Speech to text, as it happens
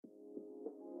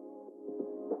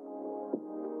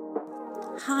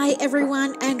Hi,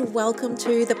 everyone, and welcome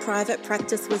to the Private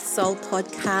Practice with Soul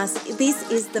podcast. This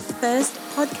is the first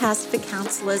podcast for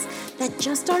counsellors that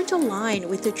just don't align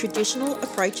with the traditional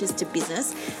approaches to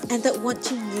business and that want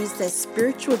to use their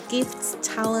spiritual gifts,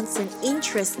 talents, and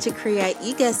interests to create,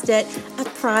 you guessed it, a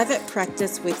private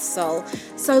practice with soul.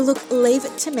 So, look, leave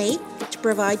it to me to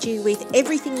provide you with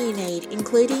everything you need,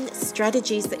 including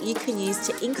strategies that you can use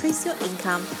to increase your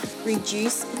income,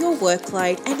 reduce your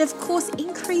workload, and of course,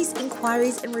 increase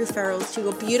inquiries and referrals to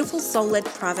your beautiful soul-led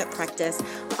private practice.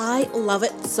 I love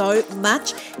it so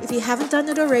much. If you haven't done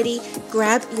it already,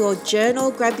 grab your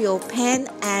journal, grab your pen,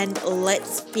 and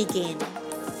let's begin.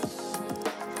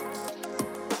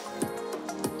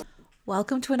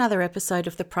 Welcome to another episode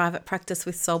of the Private Practice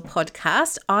with Soul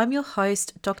podcast. I'm your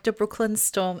host, Dr. Brooklyn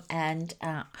Storm, and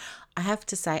I have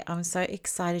to say I'm so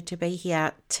excited to be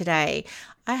here today.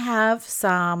 I have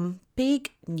some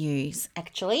big news,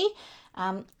 actually.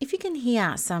 If you can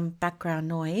hear some background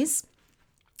noise,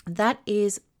 that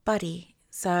is Buddy.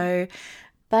 So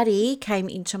Buddy came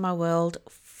into my world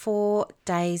 4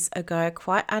 days ago,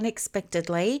 quite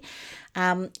unexpectedly,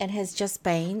 and has just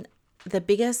been the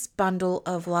biggest bundle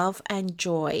of love and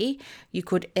joy you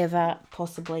could ever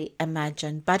possibly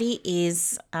imagine. Buddy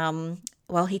is,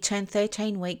 he turned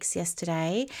 13 weeks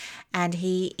yesterday, and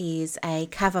he is a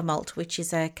Cavamalt, which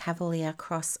is a Cavalier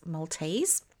Cross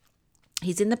Maltese.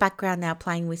 He's in the background now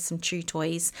playing with some chew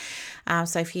toys.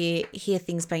 So if you hear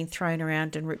things being thrown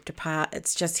around and ripped apart,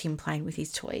 it's just him playing with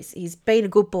his toys. He's been a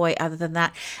good boy other than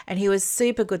that. And he was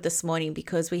super good this morning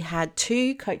because we had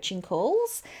 2 coaching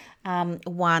calls,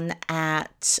 one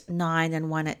at 9 and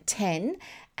one at 10.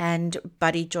 And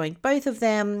Buddy joined both of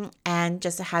them and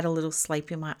just had a little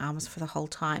sleep in my arms for the whole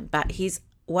time. But he's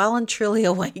well and truly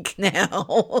awake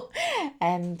now.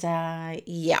 And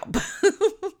yep.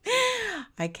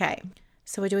 Okay.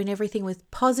 So we're doing everything with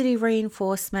positive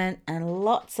reinforcement and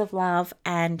lots of love.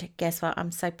 And guess what? I'm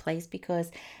so pleased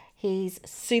because he's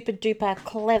super duper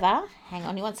clever. Hang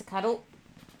on, he wants a cuddle.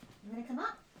 You want to come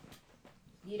up?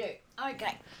 You do.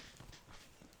 Okay.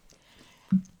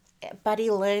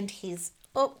 Buddy learned his...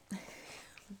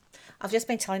 I've just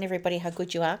been telling everybody how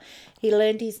good you are. He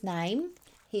learned his name.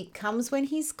 He comes when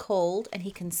he's called and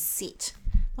he can sit.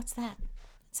 What's that?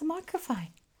 It's a microphone.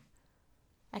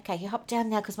 Okay, you hop down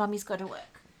now because Mummy's got to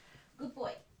work. Good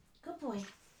boy. Good boy.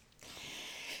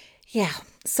 Yeah,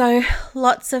 so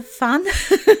lots of fun.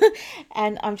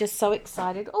 And I'm just so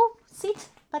excited. Oh, sit,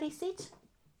 Buddy, sit.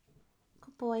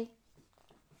 Good boy.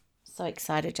 So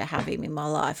excited to have him in my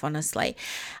life, honestly.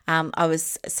 I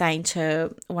was saying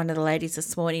to one of the ladies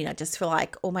this morning, I just feel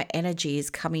like all my energy is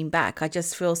coming back. I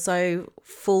just feel so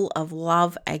full of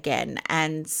love again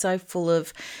and so full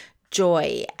of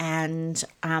joy, and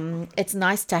it's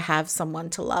nice to have someone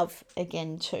to love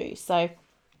again too. So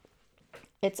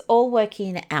it's all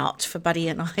working out for Buddy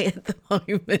and I at the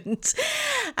moment.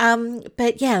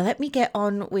 But yeah, let me get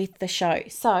on with the show.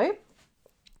 So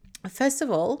first of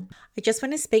all, I just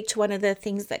want to speak to one of the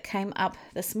things that came up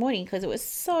this morning because it was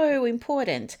so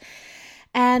important.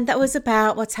 And that was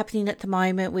about what's happening at the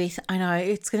moment with, I know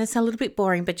it's going to sound a little bit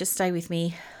boring, but just stay with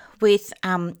me, with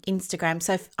Instagram.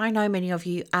 So I know many of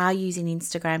you are using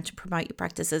Instagram to promote your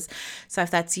practices. So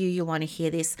if that's you, you'll want to hear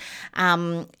this.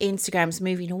 Instagram's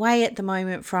moving away at the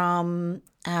moment from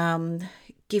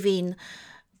giving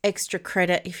extra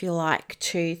credit, if you like,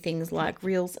 to things like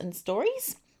Reels and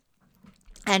Stories.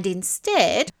 And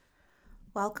instead,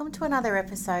 welcome to another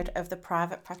episode of the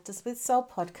Private Practice with Soul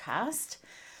podcast.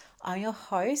 I'm your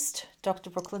host,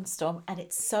 Dr. Brooklyn Storm, and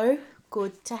it's so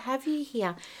good to have you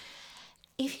here.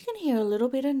 If you can hear a little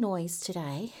bit of noise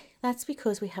today, that's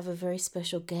because we have a very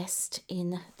special guest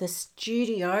in the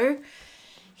studio.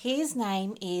 His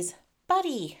name is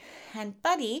Buddy, and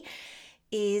Buddy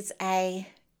is a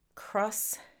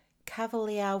cross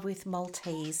Cavalier with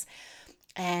Maltese.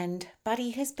 And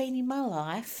Buddy has been in my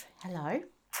life,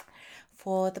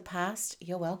 for the past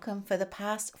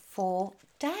 4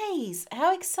 days.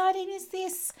 How exciting is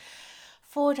this?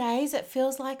 4 days, it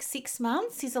feels like 6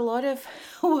 months, is a lot of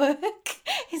work,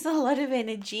 is a lot of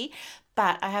energy.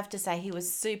 But I have to say, he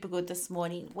was super good this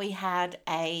morning. We had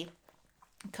a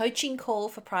coaching call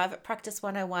for Private Practice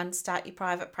 101, Start Your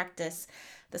Private Practice,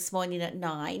 this morning at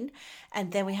 9.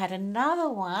 And then we had another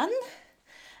one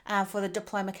for the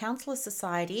Diploma Counsellor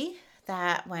Society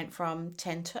that went from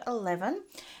 10 to 11,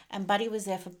 and Buddy was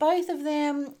there for both of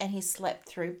them, and he slept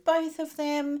through both of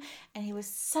them, and he was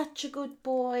such a good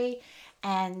boy,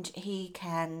 and he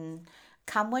can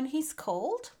come when he's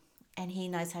called, and he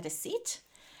knows how to sit,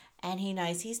 and he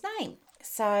knows his name.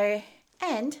 So,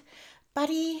 and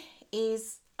Buddy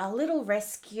is a little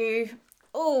rescue.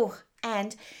 Oh,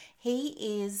 and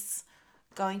He is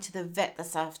going to the vet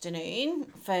this afternoon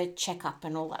for checkup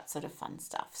and all that sort of fun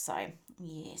stuff. So,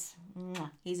 yes,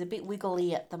 he's a bit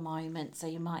wiggly at the moment, so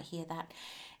you might hear that.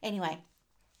 Anyway,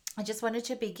 I just wanted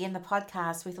to begin the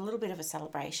podcast with a little bit of a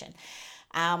celebration.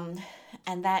 And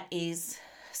that is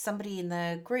somebody in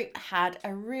the group had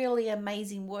a really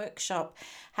amazing workshop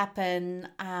happen.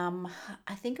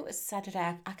 I think it was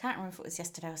Saturday. I can't remember if it was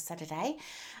yesterday or Saturday,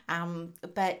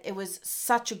 but it was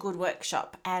such a good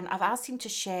workshop. And I've asked him to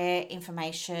share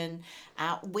information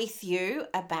with you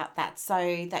about that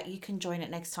so that you can join it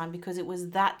next time, because it was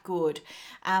that good.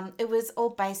 It was all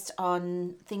based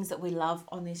on things that we love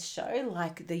on this show,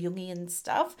 like the Jungian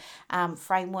stuff,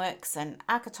 frameworks and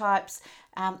archetypes.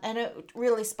 And it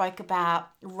really spoke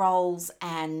about roles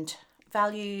and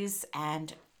values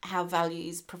and how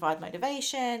values provide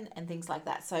motivation and things like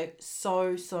that. So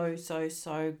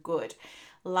good.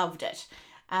 Loved it.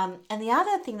 And the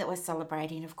other thing that we're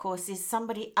celebrating, of course, is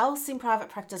somebody else in Private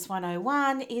Practice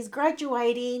 101 is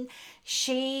graduating.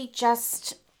 She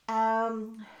just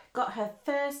got her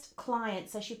first client.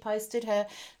 So she posted her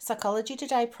Psychology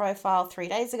Today profile 3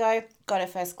 days ago, got her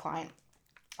first client.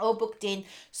 All booked in.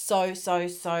 So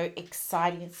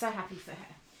exciting. So happy for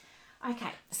her.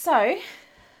 Okay, so I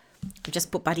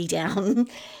just put Buddy down.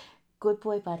 Good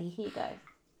boy, Buddy. Here you go.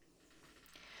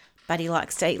 Buddy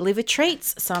likes to eat liver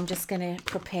treats, so I'm just going to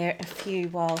prepare a few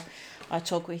while I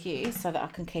talk with you so that I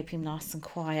can keep him nice and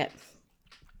quiet.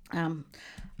 I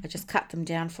just cut them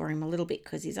down for him a little bit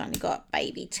because he's only got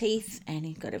baby teeth and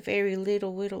he's got a very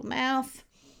little mouth.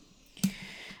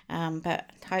 But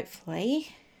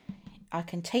hopefully I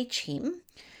can teach him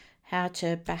how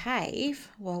to behave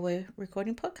while we're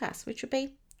recording podcasts, which would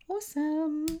be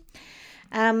awesome.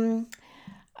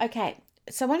 Okay,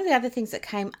 so one of the other things that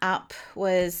came up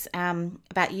was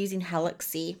about using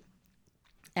Halaxy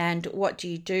and what do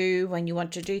you do when you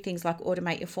want to do things like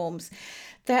automate your forms.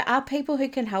 There are people who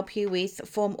can help you with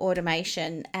form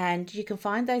automation, and you can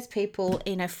find those people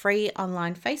in a free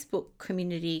online Facebook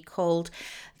community called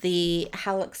the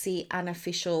Halaxy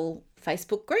Unofficial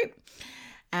Facebook group.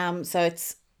 So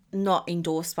it's not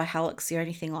endorsed by Halaxy or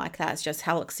anything like that. It's just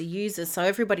Halaxy users. So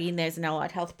everybody in there is an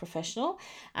allied health professional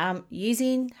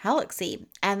using Halaxy,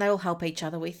 and they'll help each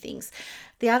other with things.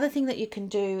 The other thing that you can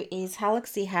do is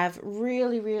Halaxy have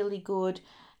really good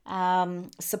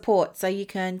support. So you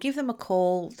can give them a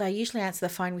call. They usually answer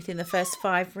the phone within the first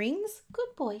 5 rings.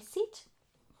 Good boy, sit.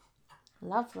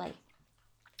 Lovely.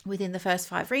 Within the first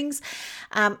 5 rings,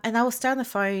 and they will stay on the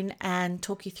phone and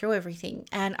talk you through everything.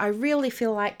 And I really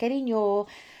feel like getting your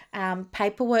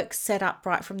paperwork set up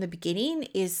right from the beginning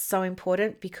is so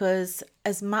important, because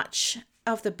as much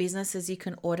of the business as you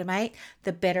can automate,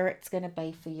 the better it's going to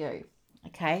be for you.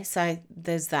 Okay, so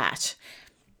there's that.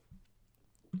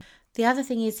 The other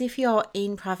thing is, if you're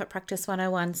in Private Practice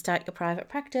 101, Start Your Private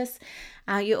Practice,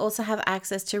 you also have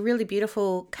access to a really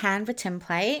beautiful Canva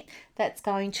template that's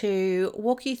going to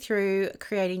walk you through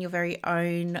creating your very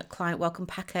own client welcome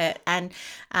packet. And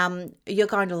you're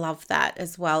going to love that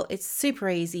as well. It's super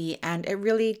easy, and it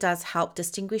really does help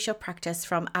distinguish your practice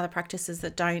from other practices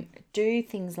that don't do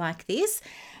things like this.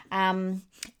 And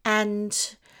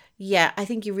yeah, I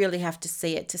think you really have to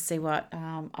see it to see what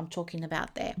I'm talking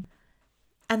about there.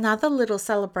 Another little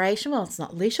celebration, well, it's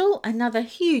not little, another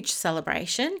huge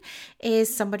celebration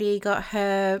is somebody got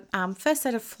her first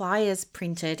set of flyers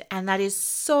printed, and that is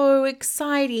so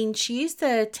exciting. She used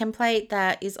the template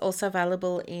that is also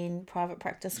available in Private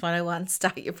Practice 101,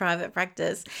 Start Your Private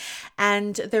Practice.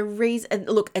 And the reason,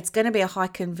 look, it's going to be a high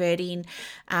converting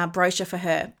brochure for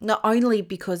her, not only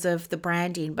because of the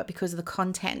branding, but because of the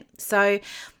content. So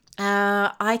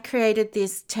I created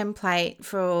this template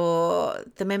for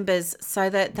the members so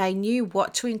that they knew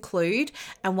what to include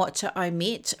and what to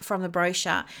omit from the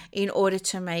brochure in order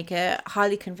to make it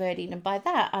highly converting. And by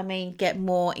that, I mean get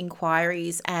more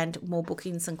inquiries and more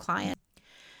bookings and clients.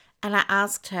 And I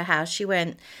asked her how she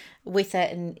went with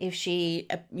it and if she,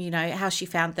 how she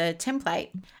found the template.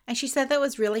 And she said that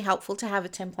was really helpful to have a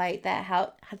template that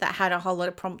had a whole lot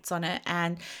of prompts on it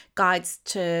and guides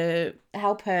to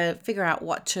help her figure out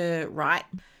what to write.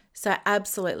 So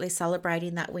absolutely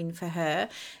celebrating that win for her.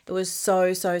 It was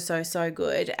so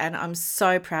good. And I'm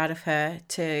so proud of her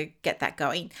to get that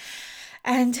going.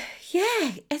 And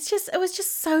yeah, it was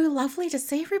just so lovely to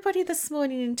see everybody this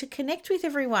morning and to connect with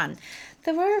everyone.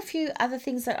 There were a few other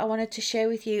things that I wanted to share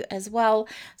with you as well.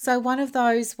 So one of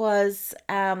those was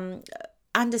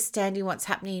understanding what's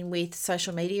happening with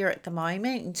social media at the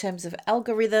moment in terms of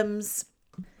algorithms.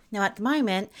 Now, at the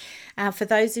moment, for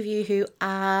those of you who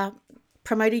are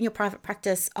promoting your private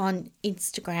practice on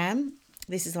Instagram,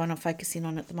 this is the one I'm focusing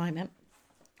on at the moment.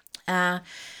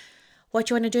 what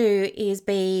you want to do is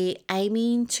be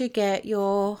aiming to get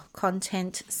your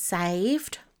content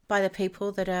saved by the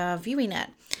people that are viewing it.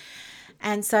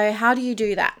 And so how do you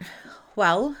do that?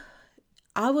 Well,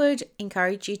 I would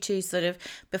encourage you to sort of,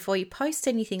 before you post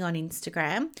anything on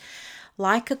Instagram,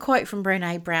 like a quote from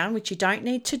Brené Brown, which you don't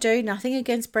need to do, nothing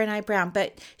against Brené Brown,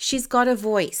 but she's got a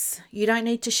voice. You don't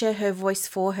need to share her voice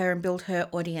for her and build her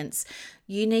audience.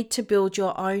 You need to build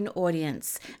your own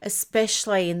audience,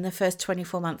 especially in the first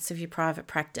 24 months of your private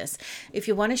practice. If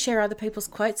you want to share other people's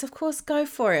quotes, of course, go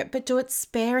for it, but do it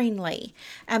sparingly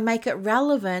and make it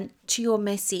relevant to your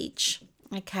message.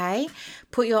 Okay,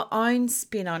 put your own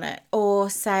spin on it, or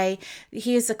say,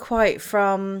 here's a quote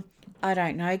from, I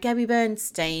don't know, Gabby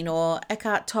Bernstein or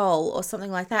Eckhart Tolle or something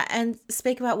like that, and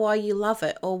speak about why you love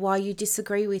it or why you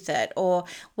disagree with it or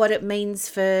what it means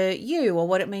for you or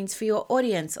what it means for your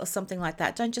audience or something like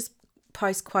that. Don't just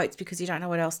post quotes because you don't know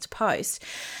what else to post.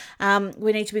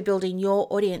 We need to be building your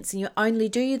audience, and you only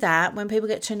do that when people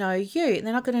get to know you.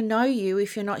 They're not going to know you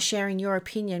if you're not sharing your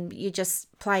opinion. You're just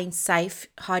playing safe,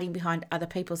 hiding behind other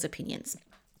people's opinions.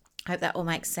 I hope that all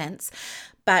makes sense.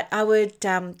 But I would,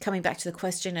 coming back to the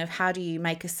question of how do you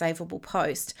make a savable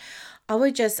post, I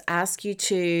would just ask you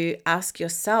to ask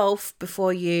yourself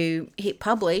before you hit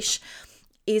publish,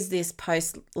 is this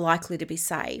post likely to be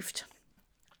saved?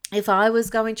 If I was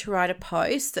going to write a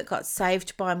post that got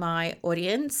saved by my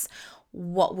audience,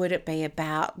 what would it be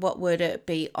about? What would it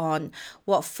be on?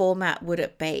 What format would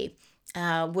it be?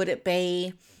 Would it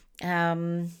be,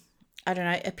 I don't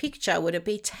know, a picture? Would it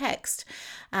be text?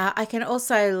 I can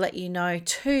also let you know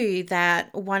too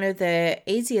that one of the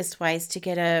easiest ways to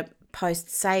get a post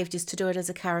saved is to do it as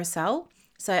a carousel.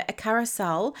 So a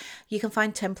carousel, you can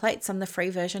find templates on the free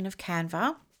version of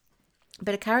Canva.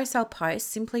 But a carousel post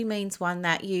simply means one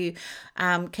that you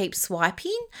keep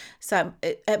swiping. So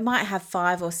it might have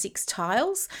 5 or 6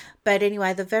 tiles. But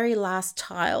anyway, the very last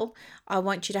tile, I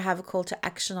want you to have a call to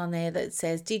action on there that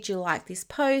says, did you like this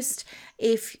post?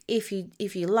 If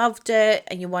you loved it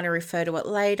and you want to refer to it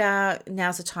later,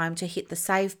 now's the time to hit the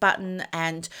save button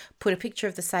and put a picture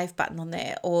of the save button on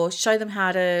there, or show them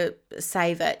how to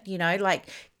save it, like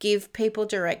give people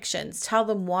directions, tell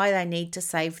them why they need to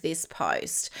save this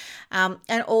post.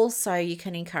 And also you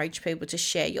can encourage people to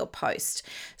share your post.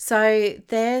 So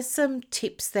there's some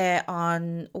tips there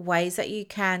on ways that you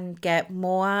can get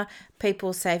more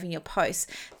people saving your posts.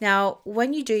 Now,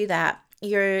 when you do that,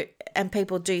 and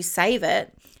people do save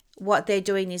it, what they're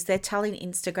doing is they're telling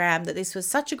Instagram that this was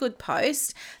such a good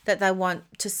post that they want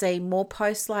to see more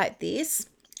posts like this,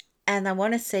 and they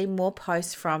want to see more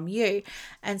posts from you.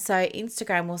 And so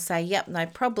Instagram will say, yep, no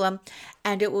problem.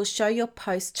 And it will show your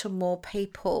post to more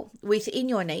people within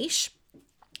your niche,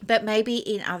 but maybe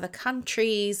in other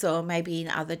countries or maybe in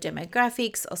other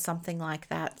demographics or something like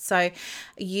that. So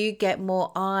you get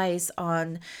more eyes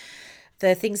on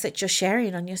the things that you're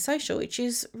sharing on your social, which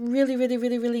is really, really,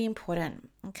 really, really important.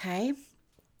 Okay.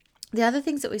 The other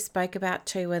things that we spoke about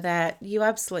too were that you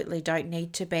absolutely don't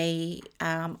need to be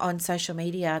on social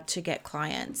media to get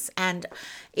clients. And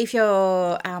if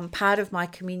you're part of my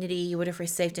community, you would have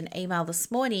received an email this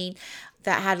morning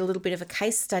that had a little bit of a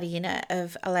case study in it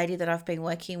of a lady that I've been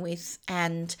working with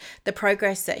and the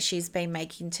progress that she's been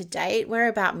making to date. We're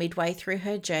about midway through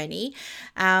her journey.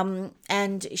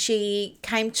 And she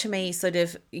came to me sort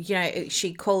of,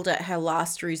 she called it her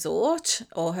last resort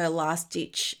or her last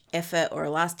ditch effort or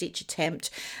a last ditch attempt.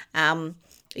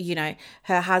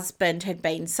 Her husband had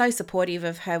been so supportive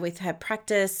of her with her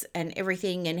practice and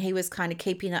everything, and he was kind of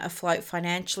keeping it afloat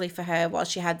financially for her while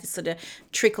she had this sort of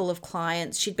trickle of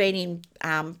clients. She'd been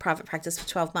in private practice for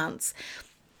 12 months.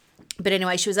 But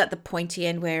anyway, she was at the pointy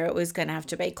end where it was going to have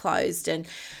to be closed, and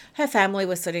her family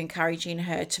was sort of encouraging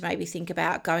her to maybe think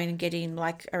about going and getting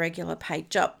like a regular paid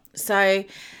job. So,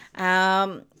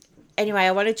 anyway,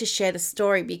 I wanted to share the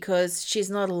story because she's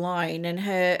not alone and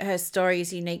her story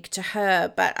is unique to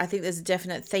her, but I think there's a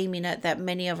definite theme in it that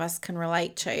many of us can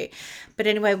relate to. But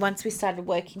anyway, once we started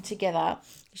working together,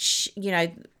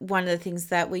 one of the things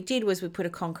that we did was we put a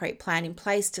concrete plan in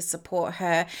place to support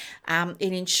her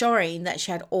in ensuring that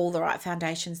she had all the right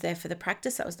foundations there for the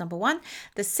practice. That was number one.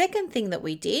 The second thing that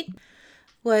we did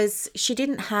was she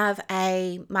didn't have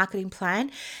a marketing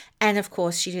plan. And of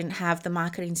course, she didn't have the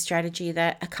marketing strategy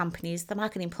that accompanies the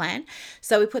marketing plan.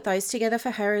 So we put those together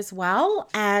for her as well.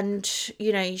 And,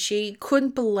 she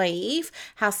couldn't believe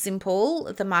how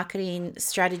simple the marketing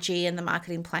strategy and the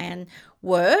marketing plan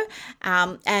were.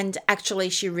 And actually,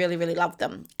 she really, really loved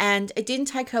them. And it didn't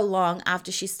take her long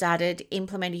after she started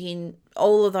implementing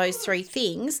all of those three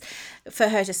things for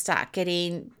her to start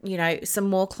getting, some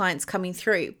more clients coming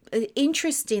through.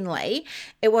 Interestingly,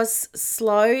 it was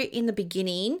slow in the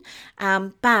beginning,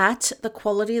 but the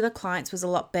quality of the clients was a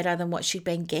lot better than what she'd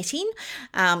been getting,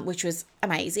 which was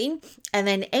amazing. And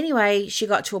then anyway, she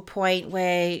got to a point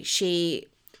where she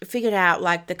figured out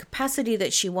like the capacity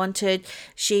that she wanted.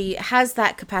 She has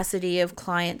that capacity of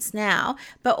clients now,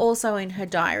 but also in her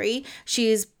diary, she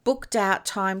is booked out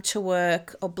time to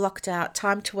work or blocked out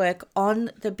time to work on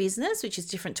the business, which is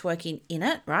different to working in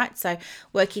it, right? So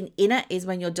working in it is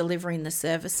when you're delivering the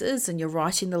services and you're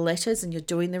writing the letters and you're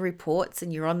doing the reports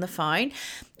and you're on the phone.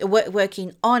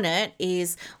 Working on it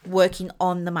is working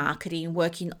on the marketing,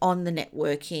 working on the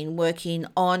networking, working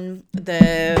on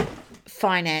the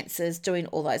finances, doing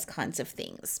all those kinds of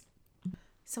things.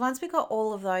 So once we got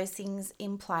all of those things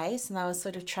in place and I was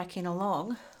sort of tracking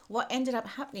along, what ended up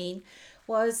happening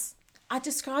was I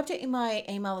described it in my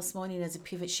email this morning as a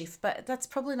pivot shift, but that's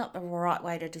probably not the right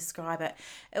way to describe it.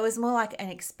 It was more like an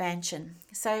expansion.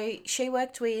 So she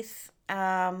worked with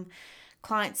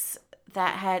clients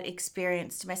that had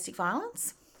experienced domestic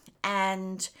violence.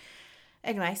 And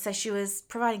anyway, so she was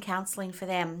providing counselling for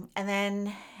them. And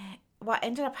then what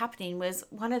ended up happening was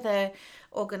one of the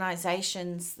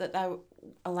organisations that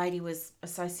a lady was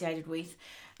associated with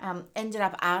ended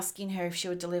up asking her if she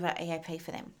would deliver EAP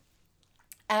for them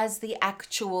as the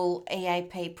actual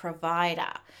EAP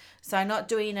provider. So not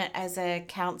doing it as a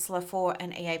counsellor for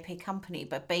an EAP company,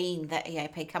 but being the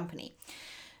EAP company.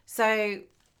 So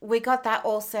we got that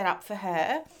all set up for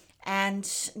her.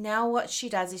 And now what she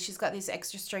does is she's got this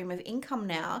extra stream of income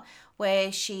now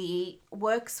where she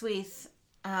works with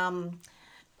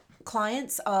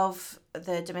clients of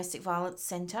the Domestic Violence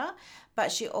Centre,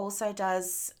 but she also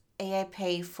does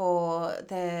EAP for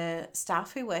the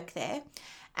staff who work there.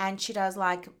 And she does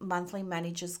like monthly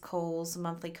managers calls,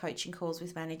 monthly coaching calls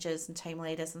with managers and team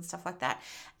leaders and stuff like that.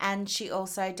 And she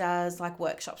also does like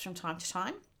workshops from time to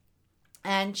time.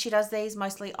 And she does these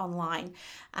mostly online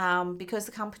because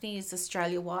the company is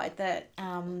Australia-wide that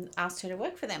asked her to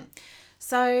work for them.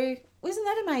 So wasn't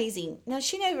that amazing? Now,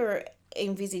 she never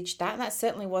envisaged that, and that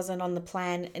certainly wasn't on the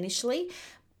plan initially.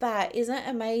 But isn't it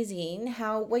amazing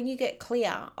how when you get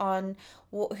clear on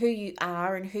who you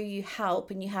are and who you help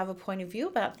and you have a point of view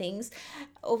about things,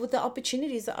 or the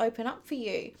opportunities that open up for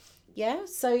you? Yeah,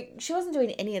 so she wasn't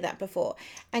doing any of that before.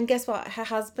 And guess what? Her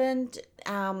husband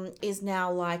is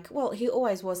now like, well, he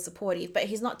always was supportive, but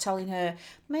he's not telling her,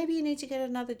 maybe you need to get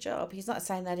another job. He's not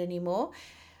saying that anymore.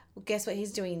 Well, guess what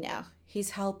he's doing now?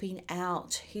 He's helping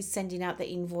out. He's sending out the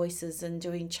invoices and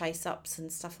doing chase ups and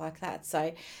stuff like that.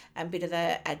 So a bit of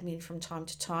the admin from time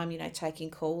to time, taking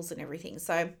calls and everything.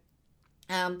 So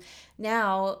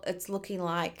now it's looking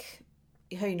like,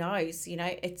 who knows,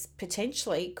 it's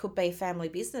potentially could be family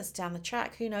business down the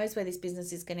track. Who knows where this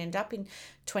business is going to end up in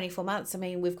 24 months. I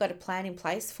mean, we've got a plan in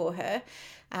place for her,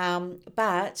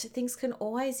 but things can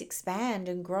always expand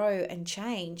and grow and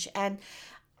change. And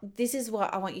this is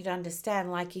what I want you to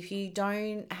understand. Like, if you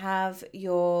don't have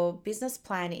your business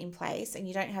plan in place and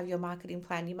you don't have your marketing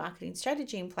plan, your marketing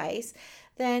strategy in place,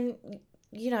 then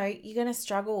you're going to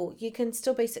struggle. You can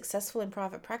still be successful in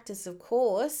private practice, of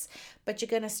course, but you're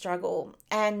going to struggle.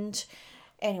 And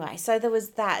anyway, so there was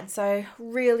that. So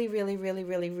really, really, really,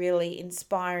 really, really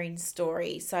inspiring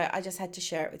story. So I just had to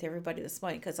share it with everybody this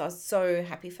morning because I was so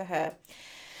happy for her.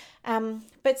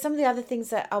 But some of the other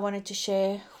things that I wanted to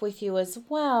share with you as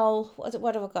well,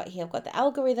 what have I got here? I've got the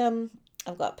algorithm.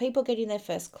 I've got people getting their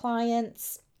first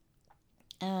clients.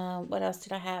 What else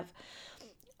did I have?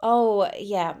 Oh,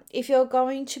 yeah. If you're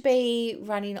going to be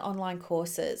running online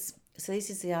courses, so this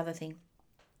is the other thing.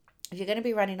 If you're going to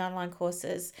be running online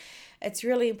courses, it's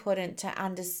really important to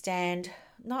understand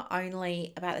not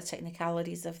only about the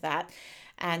technicalities of that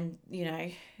and,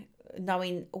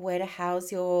 knowing where to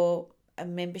house your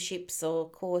memberships or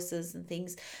courses and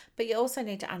things, but you also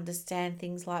need to understand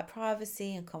things like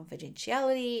privacy and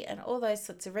confidentiality and all those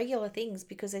sorts of regular things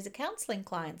because these are counseling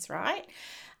clients, right?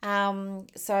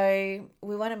 So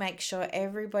we want to make sure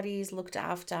everybody's looked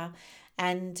after.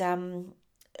 And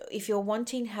if you're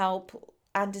wanting help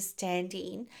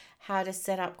understanding how to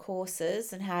set up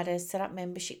courses and how to set up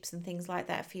memberships and things like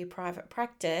that for your private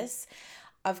practice,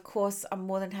 of course, I'm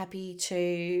more than happy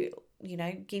to,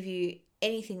 give you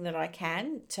anything that I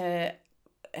can to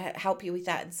help you with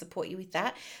that and support you with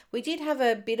that. We did have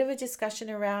a bit of a discussion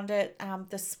around it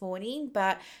this morning,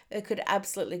 but it could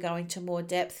absolutely go into more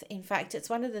depth. In fact, it's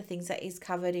one of the things that is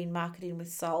covered in Marketing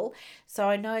with Soul. So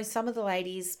I know some of the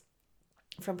ladies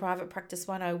from Private Practice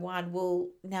 101 will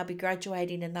now be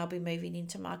graduating, and they'll be moving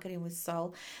into Marketing with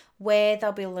Soul, where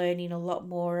they'll be learning a lot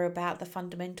more about the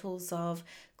fundamentals of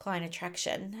client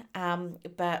attraction,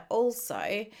 but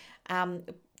also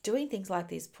doing things like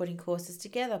this, putting courses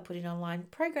together, putting online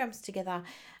programs together.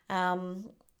 Um,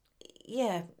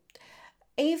 yeah,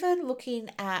 even looking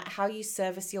at how you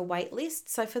service your wait list.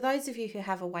 So, for those of you who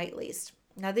have a wait list,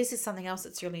 now this is something else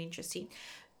that's really interesting.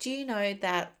 Do you know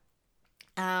that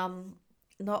um,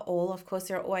 not all, of course,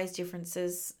 there are always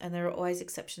differences and there are always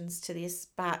exceptions to this,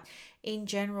 but in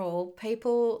general,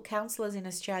 counselors in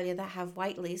Australia that have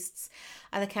wait lists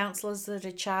are the counselors that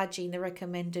are charging the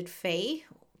recommended fee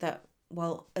that,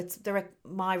 well, it's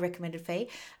my recommended fee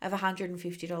of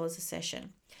 $150 a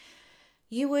session.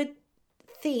 You would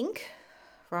think,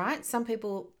 right? Some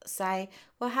people say,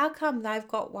 well, how come they've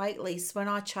got wait lists when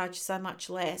I charge so much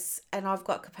less and I've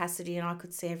got capacity and I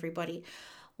could see everybody?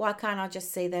 Why can't I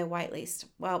just see their wait list?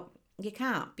 Well, you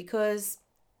can't, because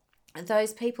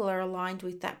those people are aligned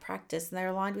with that practice, and they're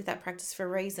aligned with that practice for a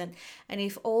reason. And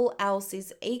if all else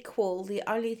is equal, the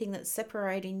only thing that's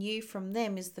separating you from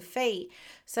them is the fee.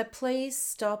 So please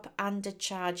stop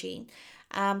undercharging.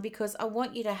 Because I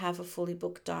want you to have a fully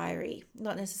booked diary,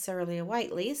 not necessarily a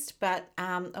wait list, but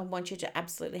I want you to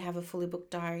absolutely have a fully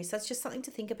booked diary. So it's just something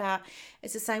to think about.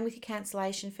 It's the same with your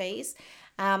cancellation fees.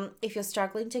 If you're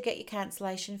struggling to get your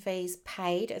cancellation fees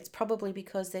paid, it's probably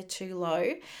because they're too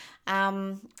low.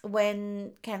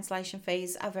 When cancellation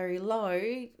fees are very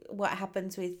low, what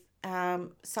happens with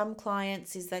some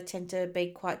clients is they tend to be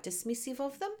quite dismissive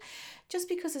of them, just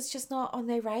because it's just not on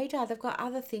their radar. They've got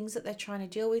other things that they're trying to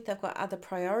deal with, they've got other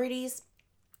priorities.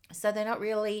 So they're not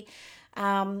really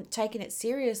taking it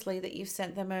seriously that you've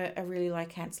sent them a really low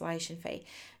cancellation fee.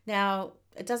 Now,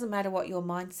 it doesn't matter what your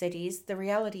mindset is. The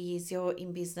reality is you're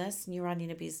in business and you're running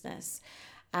a business.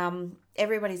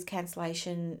 Everybody's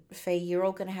cancellation fee, you're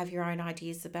all going to have your own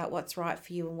ideas about what's right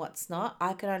for you and what's not.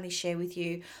 I can only share with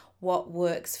you what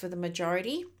works for the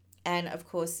majority. And of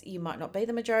course, you might not be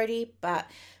the majority, but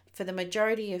for the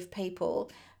majority of people,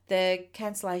 the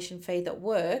cancellation fee that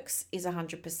works is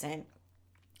 100%.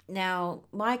 Now,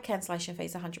 my cancellation fee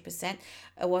is 100%.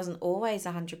 It wasn't always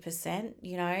 100%.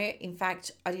 In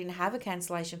fact, I didn't have a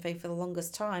cancellation fee for the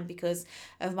longest time because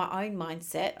of my own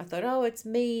mindset. I thought, oh, it's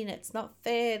mean, it's not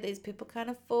fair, these people can't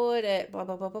afford it, blah,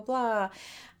 blah, blah, blah, blah.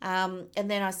 And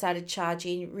then I started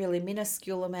charging really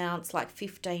minuscule amounts, like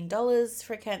 $15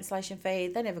 for a cancellation fee.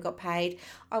 They never got paid.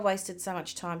 I wasted so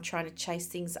much time trying to chase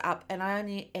things up, and I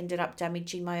only ended up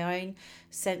damaging my own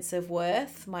sense of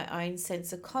worth, my own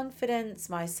sense of confidence,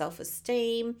 my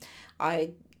self-esteem.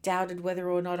 I doubted whether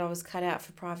or not I was cut out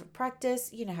for private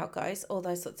practice. You know how it goes, all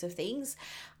those sorts of things.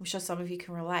 I'm sure some of you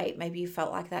can relate. Maybe you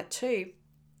felt like that too.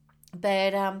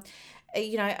 But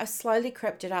I slowly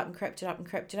crept it up and crept it up and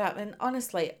crept it up. And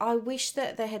honestly, I wish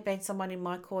that there had been someone in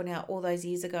my corner all those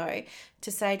years ago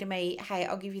to say to me, hey,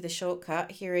 I'll give you the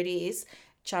shortcut. Here it is,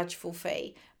 charge full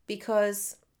fee.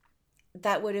 Because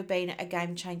that would have been a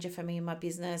game changer for me in my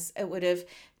business. It would have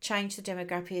changed the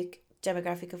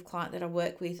demographic of client that I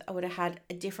work with. I would have had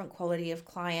a different quality of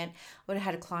client. I would have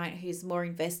had a client who's more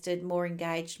invested, more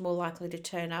engaged, more likely to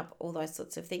turn up, all those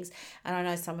sorts of things. And I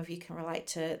know some of you can relate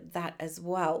to that as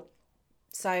well.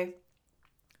 So,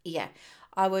 yeah,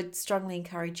 I would strongly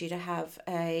encourage you to have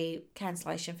a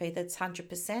cancellation fee that's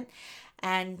 100%,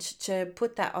 and to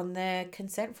put that on the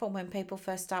consent form when people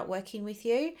first start working with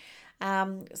you,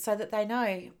 so that they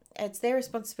know it's their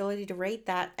responsibility to read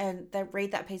that, and they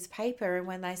read that piece of paper, and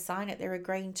when they sign it, they're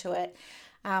agreeing to it.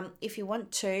 If you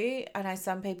want to, I know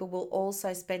some people will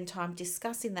also spend time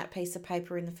discussing that piece of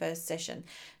paper in the first session.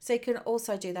 So you can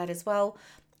also do that as well.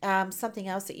 Something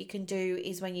else that you can do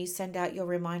is when you send out your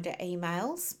reminder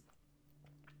emails,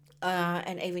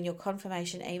 and even your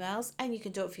confirmation emails, and you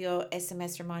can do it for your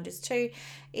SMS reminders too,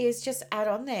 is just add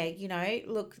on there,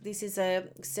 look, this is a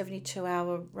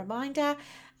 72-hour reminder.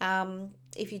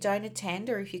 If you don't attend,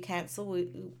 or if you cancel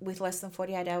with less than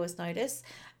 48 hours notice,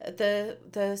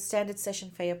 the standard session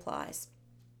fee applies.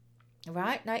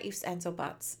 Right? No ifs, ands, or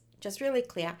buts. Just really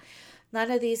clear.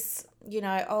 None of this,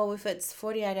 if it's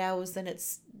 48 hours, then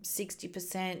it's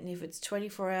 60%, and if it's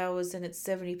 24 hours, then it's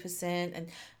 70%. And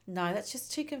no, that's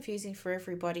just too confusing for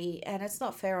everybody. And it's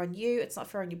not fair on you. It's not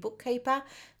fair on your bookkeeper.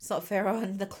 It's not fair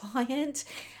on the client.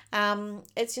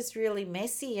 It's just really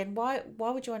messy. And why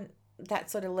would you want that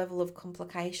sort of level of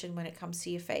complication when it comes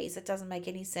to your fees? It doesn't make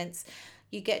any sense.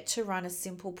 You get to run a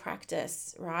simple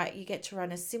practice, right? You get to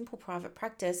run a simple private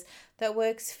practice that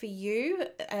works for you,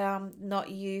 not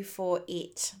you for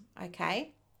it,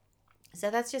 okay?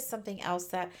 So that's just something else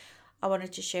that I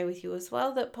wanted to share with you as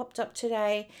well that popped up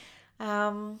today.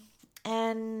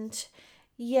 And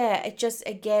yeah, it just,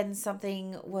 again,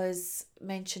 something was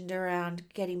mentioned around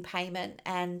getting payment.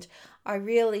 And I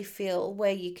really feel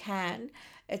where you can,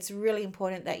 it's really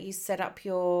important that you set up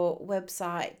your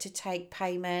website to take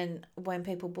payment when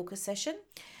people book a session,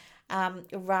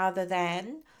 rather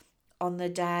than on the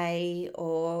day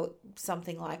or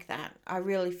something like that. I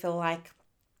really feel like,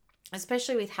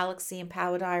 especially with Halaxy and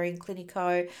Power Diary and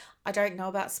Clinico, I don't know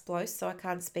about Splos, so I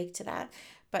can't speak to that.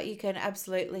 But you can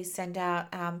absolutely send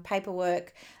out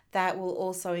paperwork that will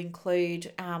also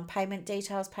include payment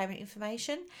details, payment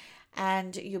information,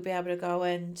 and you'll be able to go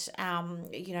and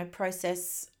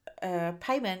process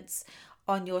payments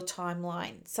on your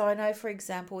timeline. So I know, for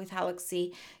example, with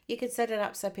Halaxy, you could set it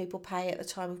up so people pay at the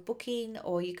time of booking,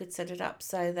 or you could set it up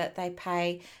so that they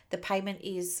pay. The payment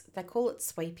is, they call it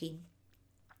sweeping.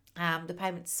 The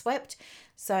payment's swept.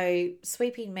 So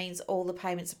sweeping means all the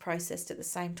payments are processed at the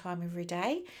same time every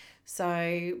day.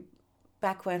 So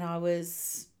back when I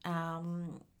was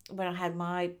when I had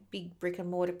my big brick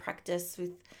and mortar practice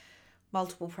with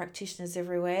multiple practitioners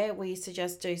everywhere, we used to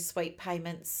just do sweep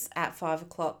payments at 5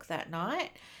 o'clock that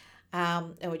night.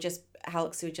 And we just,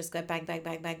 Alex would just go bang, bang,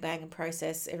 bang, bang, bang, and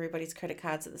process everybody's credit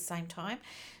cards at the same time.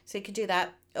 So you can do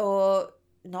that, or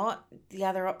not. The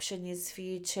other option is for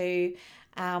you to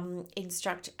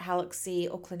instruct Halaxy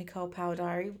or Clinical Power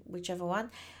Diary, whichever one,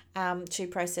 to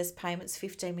process payments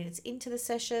 15 minutes into the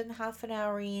session, half an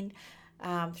hour in,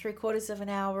 3/4 of an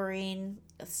hour in,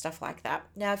 stuff like that.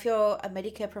 Now, if you're a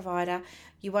Medicare provider,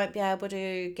 you won't be able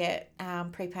to get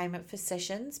prepayment for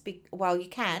sessions. Well, you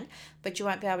can, but you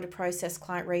won't be able to process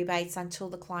client rebates until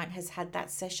the client has had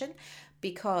that session,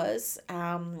 because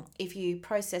if you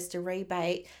processed a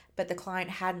rebate but the client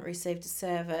hadn't received a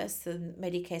service, then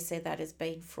Medicare said that as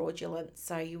being fraudulent.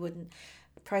 So you wouldn't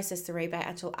process the rebate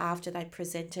until after they'd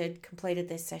completed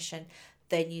their session.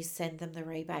 Then you send them the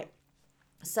rebate.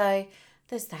 So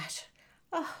there's that.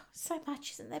 Oh, so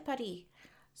much, isn't there, Buddy?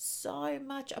 So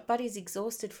much. Buddy's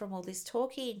exhausted from all this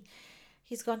talking.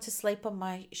 He's gone to sleep on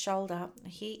my shoulder.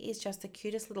 He is just the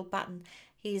cutest little button.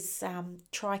 He's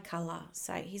tricolour,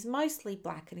 so he's mostly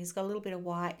black and he's got a little bit of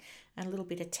white and a little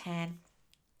bit of tan.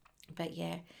 But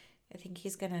yeah, I think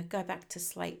he's going to go back to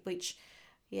sleep, which,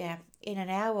 yeah, in an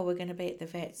hour we're going to be at the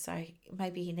vet, so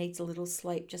maybe he needs a little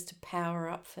sleep just to power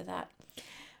up for that.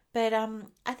 But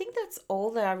I think that's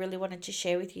all that I really wanted to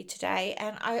share with you today.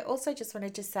 And I also just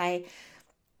wanted to say,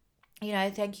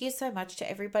 thank you so much to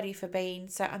everybody for being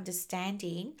so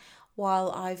understanding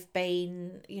while I've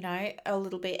been, a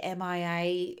little bit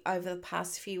MIA over the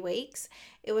past few weeks.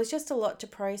 It was just a lot to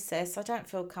process. I don't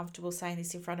feel comfortable saying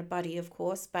this in front of Buddy, of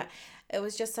course, but it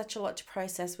was just such a lot to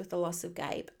process with the loss of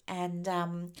Gabe. And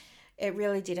it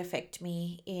really did affect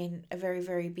me in a very,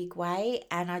 very big way.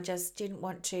 And I just didn't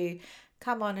want to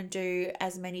come on and do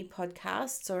as many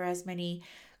podcasts or as many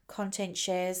content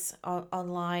shares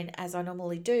online as I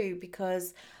normally do,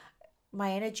 because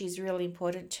my energy is really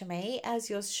important to me, as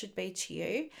yours should be to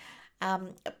you.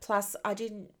 Plus, I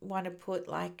didn't want to put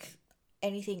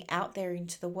anything out there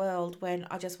into the world when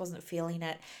I just wasn't feeling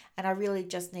it. And I really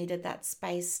just needed that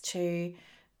space to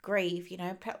grieve.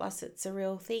 Pet loss, it's a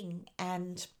real thing.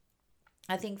 And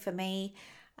I think for me,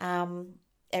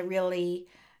 it really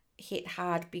hit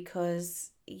hard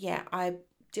because, yeah, I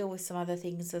deal with some other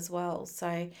things as well.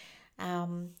 So,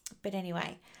 but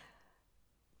anyway,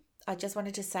 I just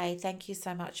wanted to say thank you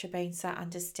so much for being so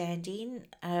understanding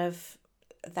of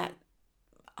that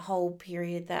whole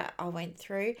period that I went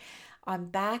through. I'm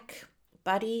back.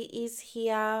 Buddy is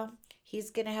here.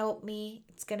 He's going to help me.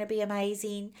 It's going to be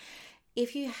amazing.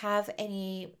 If you have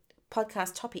any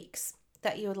podcast topics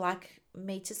that you would like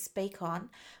me to speak on,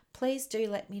 please do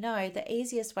let me know. The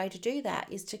easiest way to do that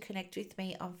is to connect with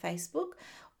me on Facebook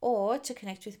or to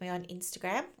connect with me on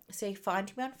Instagram. So you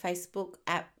find me on Facebook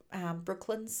at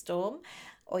Brooklyn Storm,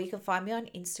 or you can find me on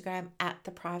Instagram at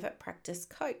The Private Practice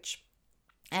Coach.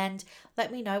 And let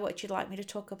me know what you'd like me to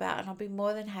talk about, and I'll be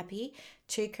more than happy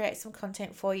to create some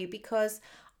content for you, because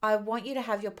I want you to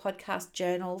have your podcast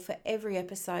journal for every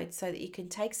episode so that you can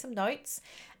take some notes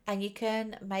and you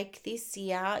can make this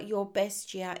year your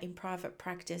best year in private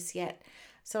practice yet.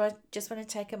 So I just want to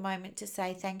take a moment to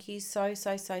say thank you so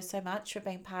much for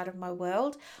being part of my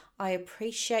world. I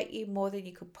appreciate you more than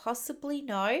you could possibly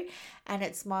know. And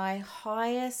it's my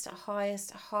highest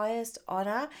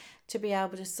honor to be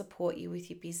able to support you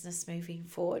with your business moving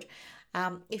forward.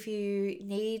 If you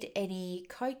need any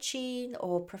coaching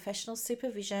or professional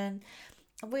supervision,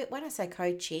 when I say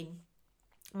coaching,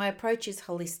 my approach is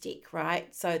holistic,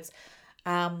 right? So it's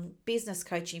business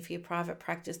coaching for your private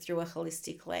practice through a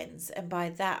holistic lens. And by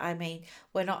that, I mean,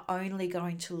 we're not only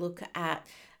going to look at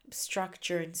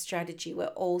structure and strategy, we're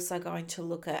also going to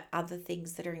look at other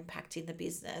things that are impacting the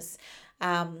business.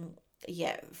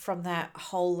 From that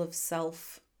whole of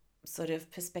self sort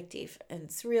of perspective. And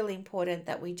it's really important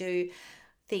that we do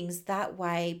things that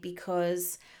way,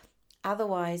 because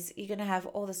otherwise you're going to have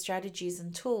all the strategies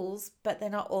and tools, but they're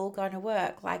not all going to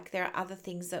work. Like, there are other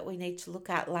things that we need to look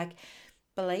at, like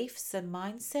beliefs and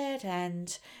mindset,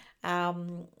 and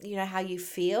how you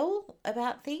feel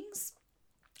about things,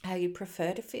 how you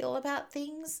prefer to feel about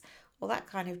things, all that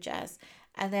kind of jazz.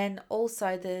 And then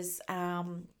also there's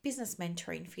business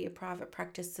mentoring for your private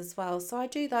practice as well. So I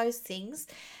do those things.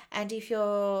 And if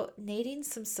you're needing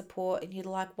some support and you'd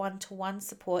like one-to-one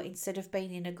support instead of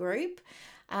being in a group,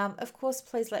 of course,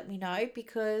 please let me know,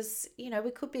 because,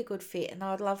 we could be a good fit and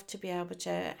I'd love to be able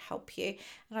to help you.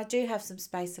 And I do have some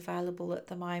space available at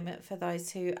the moment for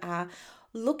those who are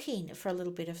looking for a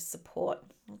little bit of support.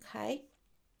 Okay.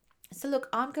 So look,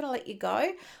 I'm going to let you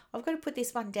go. I've got to put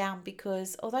this one down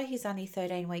because although he's only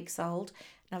 13 weeks old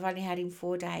and I've only had him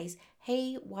 4 days,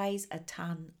 he weighs a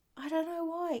ton. I don't know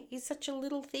why. He's such a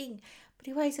little thing, but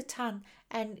he weighs a ton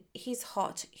and he's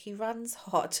hot. He runs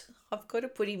hot. I've got to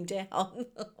put him down.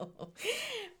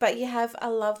 But you have a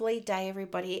lovely day,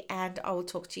 everybody, and I will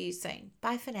talk to you soon.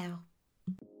 Bye for now.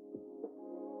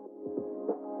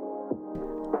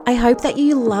 I hope that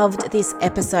you loved this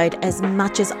episode as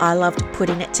much as I loved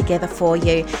putting it together for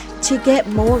you. To get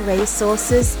more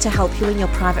resources to help you in your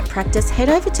private practice, head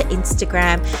over to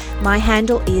Instagram. My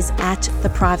handle is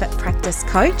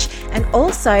 @theprivatepracticecoach. And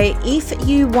also, if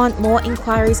you want more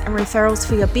inquiries and referrals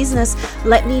for your business,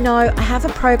 let me know. I have a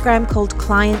program called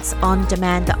Clients on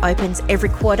Demand that opens every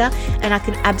quarter, and I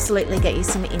can absolutely get you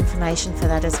some information for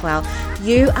that as well.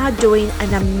 You are doing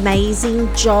an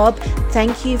amazing job.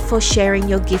 Thank you for sharing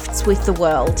your gifts with the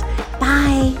world.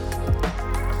 Bye.